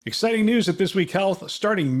Exciting news at This Week Health.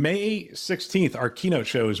 Starting May 16th, our keynote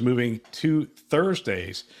show is moving to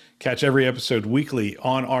Thursdays. Catch every episode weekly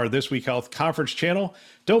on our This Week Health conference channel.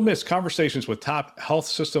 Don't miss conversations with top health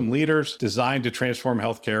system leaders designed to transform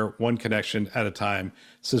healthcare one connection at a time.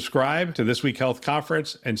 Subscribe to This Week Health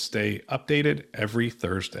conference and stay updated every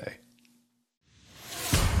Thursday.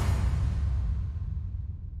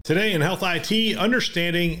 Today in Health IT,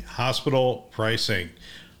 understanding hospital pricing.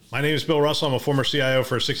 My name is Bill Russell. I'm a former CIO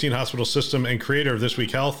for a 16-hospital system and creator of This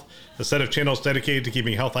Week Health, a set of channels dedicated to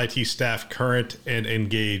keeping health IT staff current and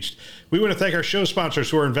engaged. We want to thank our show sponsors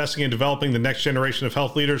who are investing in developing the next generation of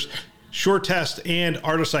health leaders, SureTest and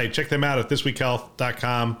Artisight. Check them out at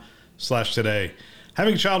thisweekhealth.com/today.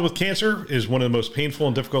 Having a child with cancer is one of the most painful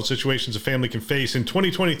and difficult situations a family can face. In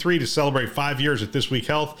 2023, to celebrate 5 years at This Week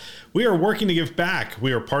Health, we are working to give back.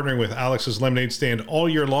 We are partnering with Alex's Lemonade Stand all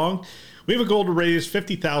year long. We have a goal to raise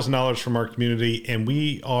 $50,000 from our community, and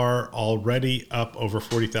we are already up over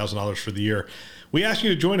 $40,000 for the year. We ask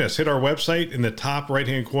you to join us. Hit our website in the top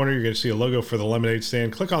right-hand corner. You're going to see a logo for the Lemonade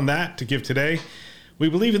Stand. Click on that to give today. We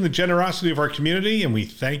believe in the generosity of our community, and we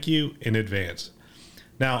thank you in advance.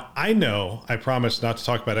 Now, I know I promised not to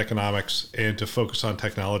talk about economics and to focus on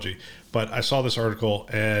technology, but I saw this article,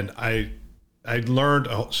 and I learned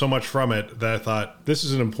so much from it that I thought this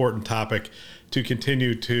is an important topic to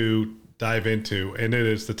continue to dive into, and it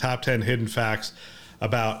is the top 10 hidden facts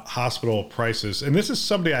about hospital prices. And this is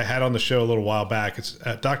somebody I had on the show a little while back. It's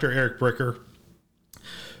Dr. Eric Bricker,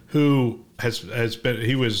 who has been,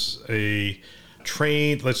 he was a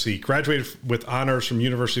trained, graduated with honors from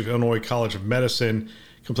University of Illinois College of Medicine,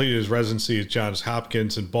 completed his residency at Johns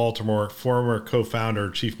Hopkins in Baltimore, former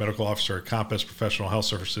co-founder, chief medical officer at Compass Professional Health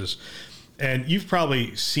Services. And you've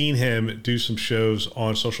probably seen him do some shows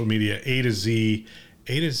on social media, A to Z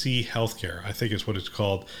Healthcare, I think is what it's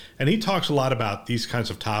called. And he talks a lot about these kinds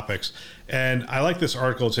of topics. And I like this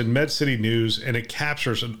article. It's in MedCity News, and it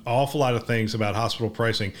captures an awful lot of things about hospital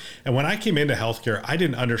pricing. And when I came into healthcare, I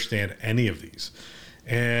didn't understand any of these.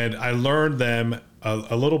 And I learned them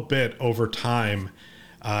a little bit over time,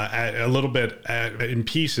 in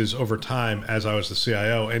pieces over time as I was the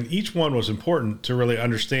CIO. And each one was important to really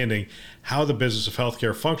understanding how the business of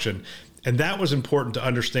healthcare functioned. And that was important to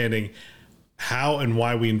understanding how and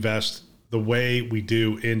why we invest the way we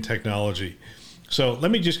do in technology. So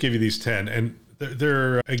let me just give you these 10. And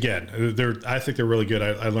I think they're really good.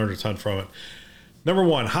 I learned a ton from it. Number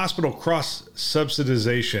one, hospital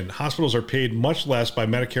cross-subsidization. Hospitals are paid much less by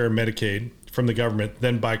Medicare and Medicaid from the government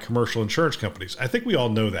than by commercial insurance companies. I think we all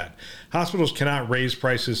know that. Hospitals cannot raise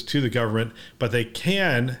prices to the government, but they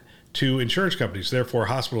can to insurance companies. Therefore,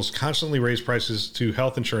 hospitals constantly raise prices to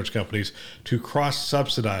health insurance companies to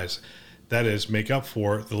cross-subsidize. That is, make up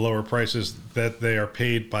for the lower prices that they are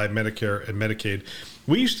paid by Medicare and Medicaid.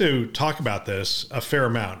 We used to talk about this a fair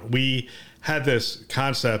amount. We had this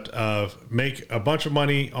concept of make a bunch of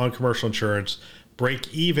money on commercial insurance, break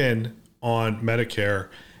even on Medicare,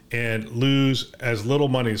 and lose as little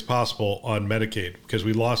money as possible on Medicaid, because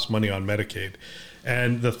we lost money on Medicaid.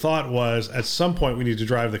 And the thought was, at some point, we need to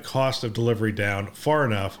drive the cost of delivery down far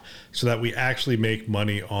enough so that we actually make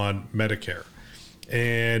money on Medicare.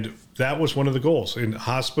 And that was one of the goals. In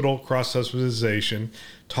hospital cross-subsidization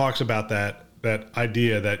talks about that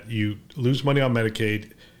idea that you lose money on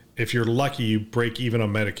Medicaid. If you're lucky, you break even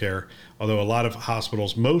on Medicare, although a lot of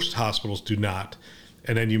hospitals, most hospitals do not.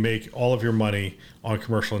 And then you make all of your money on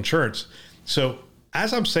commercial insurance. So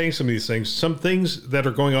as I'm saying some of these things, some things that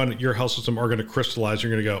are going on at your health system are going to crystallize.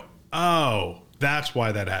 You're going to go, oh, that's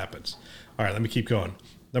why that happens. All right, let me keep going.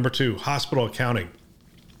 Number two, hospital accounting.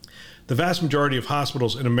 The vast majority of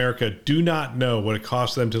hospitals in America do not know what it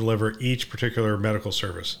costs them to deliver each particular medical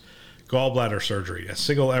service. Gallbladder surgery, a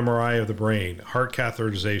single MRI of the brain, heart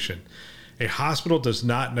catheterization. A hospital does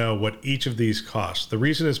not know what each of these costs. The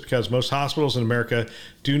reason is because most hospitals in America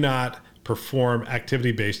do not perform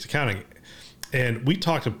activity-based accounting. And we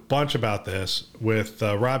talked a bunch about this with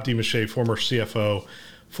Rob DiMache, former CFO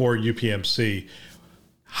for UPMC.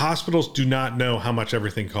 Hospitals do not know how much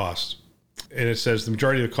everything costs. And it says the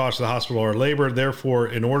majority of the costs of the hospital are labor. Therefore,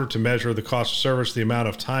 in order to measure the cost of service, the amount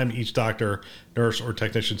of time each doctor, nurse, or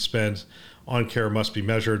technician spends on care must be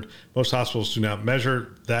measured. Most hospitals do not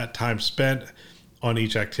measure that time spent on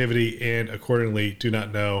each activity and accordingly do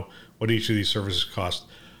not know what each of these services cost.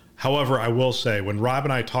 However, I will say, when Rob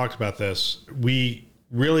and I talked about this, we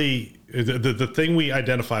really, the thing we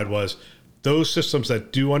identified was those systems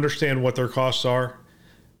that do understand what their costs are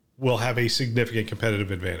will have a significant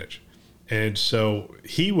competitive advantage. And so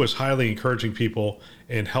he was highly encouraging people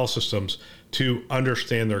in health systems to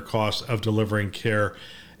understand their costs of delivering care.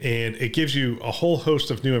 And it gives you a whole host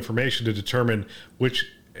of new information to determine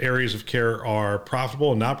which areas of care are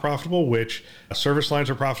profitable and not profitable, which service lines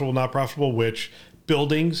are profitable, not profitable, which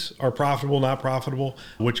buildings are profitable, not profitable,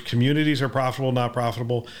 which communities are profitable, not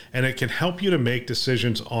profitable. And it can help you to make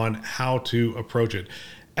decisions on how to approach it.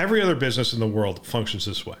 Every other business in the world functions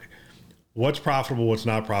this way. What's profitable, what's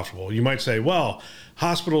not profitable. You might say, well,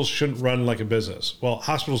 hospitals shouldn't run like a business. Well,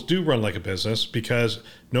 hospitals do run like a business because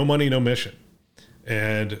no money, no mission.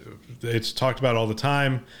 And it's talked about all the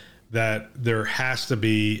time that there has to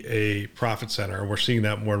be a profit center. And we're seeing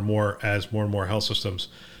that more and more as more and more health systems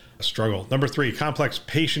struggle. Number 3, complex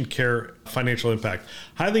patient care financial impact.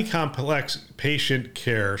 Highly complex patient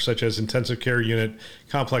care, such as intensive care unit,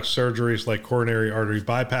 complex surgeries like coronary artery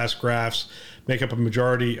bypass grafts, make up a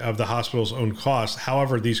majority of the hospital's own costs.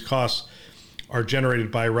 However, these costs are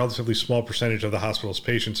generated by a relatively small percentage of the hospital's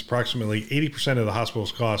patients. Approximately 80% of the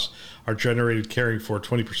hospital's costs are generated caring for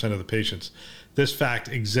 20% of the patients. This fact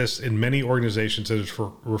exists in many organizations that is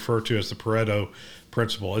referred to as the Pareto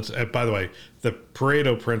principle. It's, by the way, the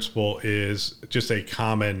Pareto principle is just a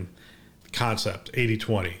common concept,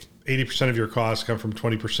 80-20. 80% of your costs come from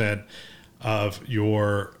 20% of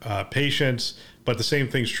your patients, but the same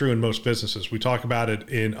thing's true in most businesses. We talk about it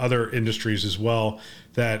in other industries as well,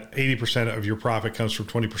 that 80% of your profit comes from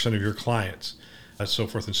 20% of your clients, so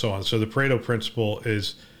forth and so on. So the Pareto principle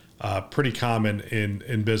is pretty common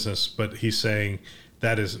in business, but he's saying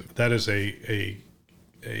that is a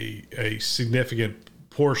significant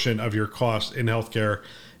portion of your cost in healthcare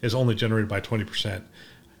is only generated by 20%,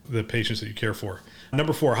 the patients that you care for.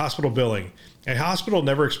 Number 4, hospital billing. A hospital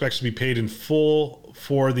never expects to be paid in full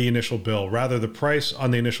for the initial bill. Rather, the price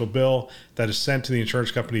on the initial bill that is sent to the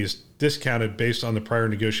insurance company is discounted based on the prior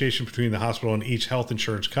negotiation between the hospital and each health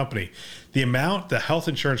insurance company. The amount the health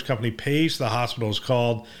insurance company pays the hospital is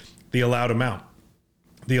called the allowed amount.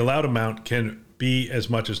 The allowed amount can be as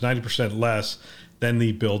much as 90% less than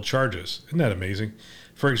the billed charges. Isn't that amazing?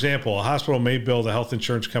 For example, a hospital may bill the health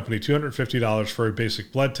insurance company $250 for a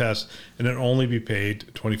basic blood test and it only be paid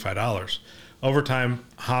 $25. Over time,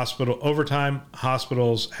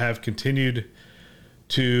 hospitals have continued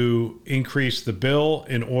to increase the bill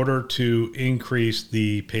in order to increase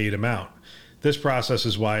the paid amount. This process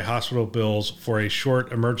is why hospital bills for a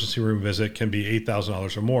short emergency room visit can be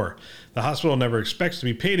 $8,000 or more. The hospital never expects to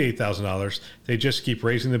be paid $8,000. They just keep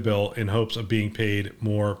raising the bill in hopes of being paid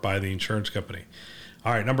more by the insurance company.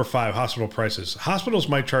 All right, number 5, hospital prices. Hospitals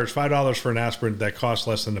might charge $5 for an aspirin that costs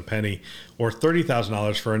less than a penny, or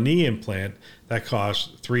 $30,000 for a knee implant that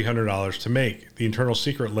costs $300 to make. The internal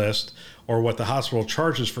secret list, or what the hospital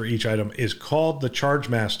charges for each item, is called the charge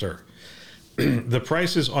master. The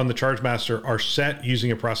prices on the charge master are set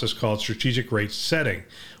using a process called strategic rate setting,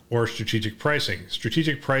 or strategic pricing.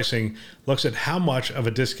 Strategic pricing looks at how much of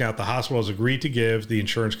a discount the hospital has agreed to give the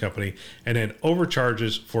insurance company and then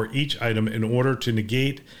overcharges for each item in order to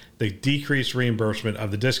negate the decreased reimbursement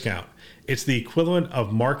of the discount. It's the equivalent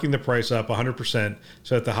of marking the price up 100%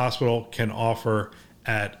 so that the hospital can offer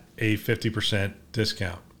at a 50%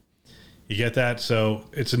 discount. You get that? So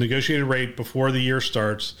it's a negotiated rate before the year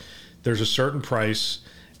starts. There's a certain price.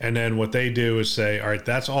 And then what they do is say, all right,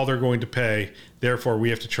 that's all they're going to pay. Therefore, we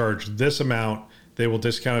have to charge this amount. They will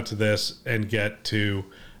discount it to this and get to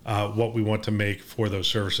what we want to make for those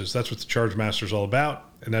services. That's what the charge master is all about.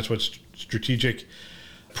 And that's what strategic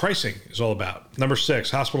pricing is all about. Number 6,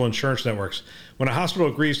 hospital insurance networks. When a hospital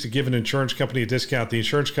agrees to give an insurance company a discount, the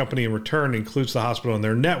insurance company in return includes the hospital in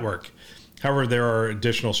their network. However, there are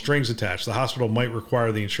additional strings attached. The hospital might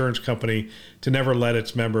require the insurance company to never let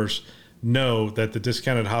its members know that the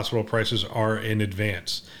discounted hospital prices are in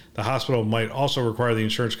advance. The hospital might also require the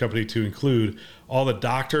insurance company to include all the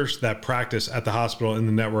doctors that practice at the hospital in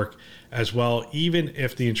the network as well, even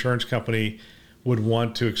if the insurance company would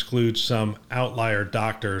want to exclude some outlier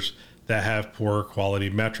doctors that have poor quality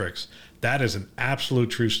metrics. That is an absolute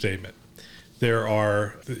true statement. There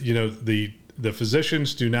are, the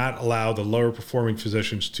physicians do not allow the lower performing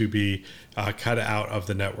physicians to be cut out of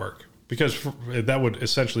the network, because that would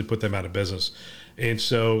essentially put them out of business. And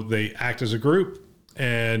so they act as a group,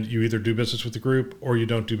 and you either do business with the group or you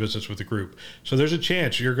don't do business with the group. So there's a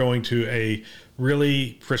chance you're going to a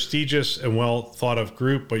really prestigious and well thought of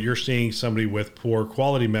group, but you're seeing somebody with poor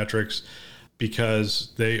quality metrics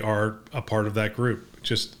because they are a part of that group. It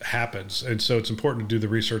just happens. And so it's important to do the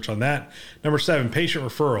research on that. Number 7, patient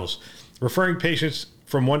referrals. Referring patients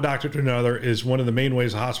from one doctor to another is one of the main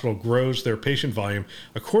ways a hospital grows their patient volume.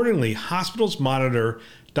 Accordingly, hospitals monitor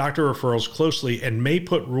doctor referrals closely and may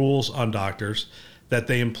put rules on doctors that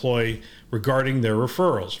they employ regarding their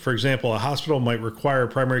referrals. For example, a hospital might require a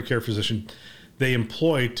primary care physician they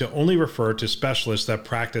employ to only refer to specialists that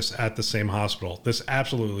practice at the same hospital. This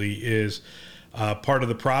absolutely is part of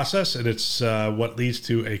the process, and it's what leads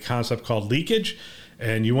to a concept called leakage.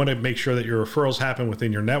 And you want to make sure that your referrals happen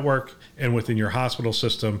within your network and within your hospital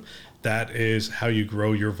system. That is how you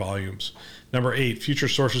grow your volumes. Number 8, future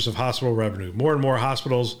sources of hospital revenue. More and more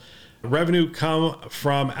hospitals revenue come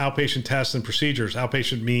from outpatient tests and procedures.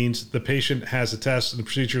 Outpatient means the patient has a test and the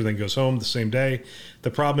procedure, then goes home the same day. The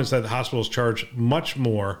problem is that the hospitals charge much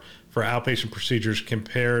more for outpatient procedures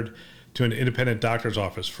compared to an independent doctor's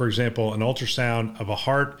office. For example, an ultrasound of a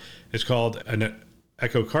heart is called an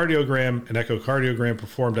echocardiogram. An echocardiogram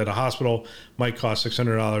performed at a hospital might cost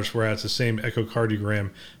 $600, whereas the same echocardiogram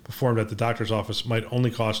performed at the doctor's office might only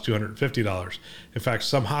cost $250. In fact,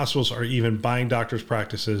 some hospitals are even buying doctors'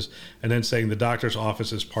 practices and then saying the doctor's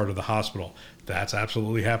office is part of the hospital. That's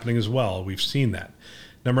absolutely happening as well. We've seen that.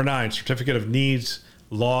 Number 9, certificate of needs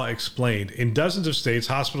law explained. In dozens of states,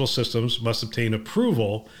 hospital systems must obtain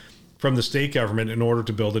approval from the state government in order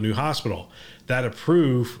to build a new hospital. That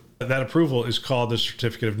approval is called the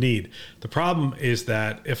certificate of need. The problem is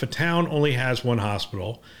that if a town only has one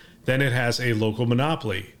hospital, then it has a local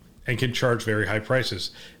monopoly and can charge very high prices.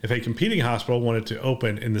 If a competing hospital wanted to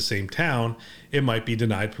open in the same town, it might be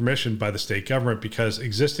denied permission by the state government because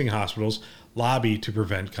existing hospitals lobby to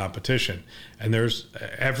prevent competition. And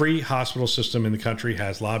every hospital system in the country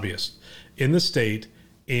has lobbyists in the state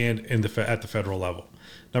and at the federal level.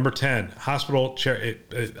 Number 10, I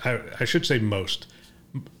should say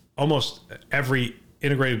almost every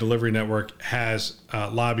integrated delivery network has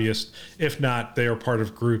lobbyists. If not, they are part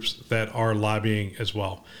of groups that are lobbying as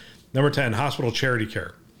well. Number 10, hospital charity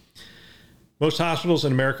care. Most hospitals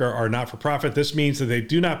in America are not-for-profit. This means that they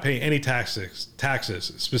do not pay any taxes,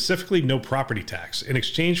 specifically no property tax. In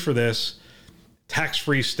exchange for this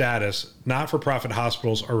tax-free status, not-for-profit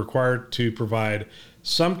hospitals are required to provide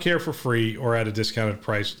some care for free or at a discounted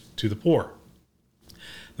price to the poor.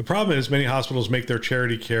 The problem is many hospitals make their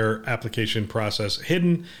charity care application process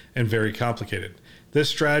hidden and very complicated. This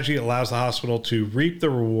strategy allows the hospital to reap the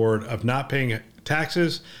reward of not paying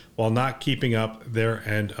taxes while not keeping up their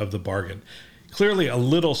end of the bargain. Clearly a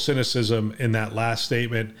little cynicism in that last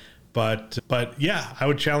statement, but yeah, I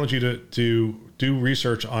would challenge you to do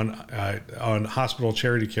research on hospital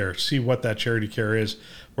charity care, see what that charity care is,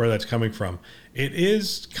 where that's coming from. It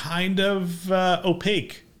is kind of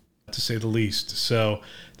opaque, to say the least. So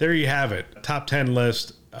there you have it. Top 10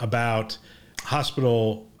 list about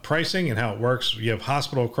hospital pricing and how it works. You have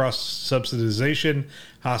hospital cross-subsidization,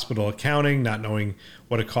 hospital accounting, not knowing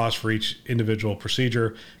what it costs for each individual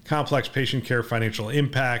procedure, complex patient care financial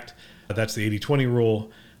impact, that's the 80-20 rule,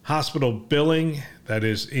 hospital billing, that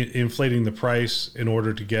is inflating the price in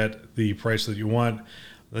order to get the price that you want.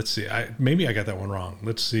 Let's see, maybe I got that one wrong.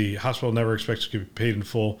 Let's see, hospital never expects to get paid in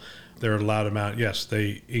full. Their allowed amount, yes,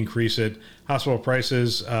 they increase it. Hospital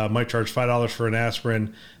prices might charge $5 for an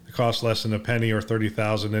aspirin. The cost less than a penny or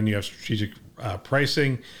 $30,000. Then you have strategic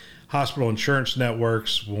pricing. Hospital insurance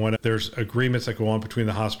networks, when there's agreements that go on between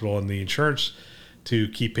the hospital and the insurance to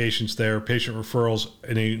keep patients there. Patient referrals,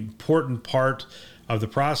 an important part of the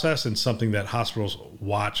process and something that hospitals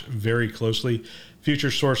watch very closely. Future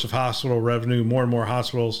source of hospital revenue. More and more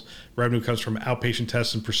hospitals, revenue comes from outpatient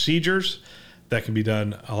tests and procedures that can be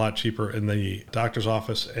done a lot cheaper in the doctor's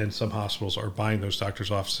office, and some hospitals are buying those doctor's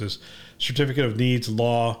offices. Certificate of needs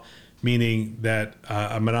law, meaning that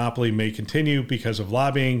a monopoly may continue because of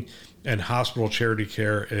lobbying, and hospital charity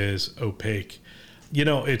care is opaque. You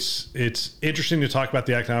know, it's interesting to talk about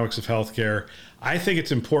the economics of healthcare. I think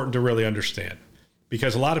it's important to really understand,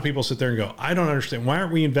 because a lot of people sit there and go, I don't understand. Why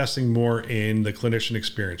aren't we investing more in the clinician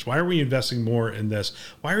experience? Why are we investing more in this?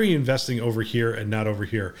 Why are we investing over here and not over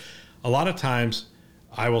here? A lot of times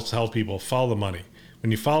I will tell people, follow the money. When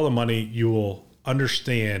you follow the money, you will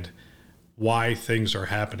understand why things are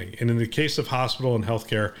happening. And in the case of hospital and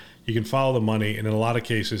healthcare, you can follow the money. And in a lot of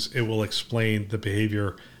cases, it will explain the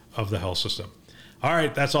behavior of the health system. All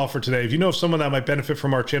right, that's all for today. If you know of someone that might benefit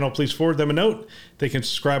from our channel, please forward them a note. They can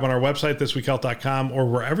subscribe on our website, thisweekhealth.com, or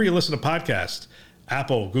wherever you listen to podcasts,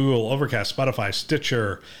 Apple, Google, Overcast, Spotify,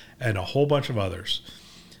 Stitcher, and a whole bunch of others.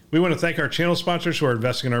 We want to thank our channel sponsors who are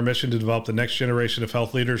investing in our mission to develop the next generation of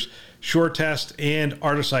health leaders, SureTest and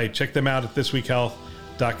Artisight. Check them out at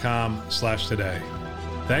thisweekhealth.com/today.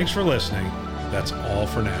 Thanks for listening. That's all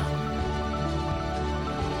for now.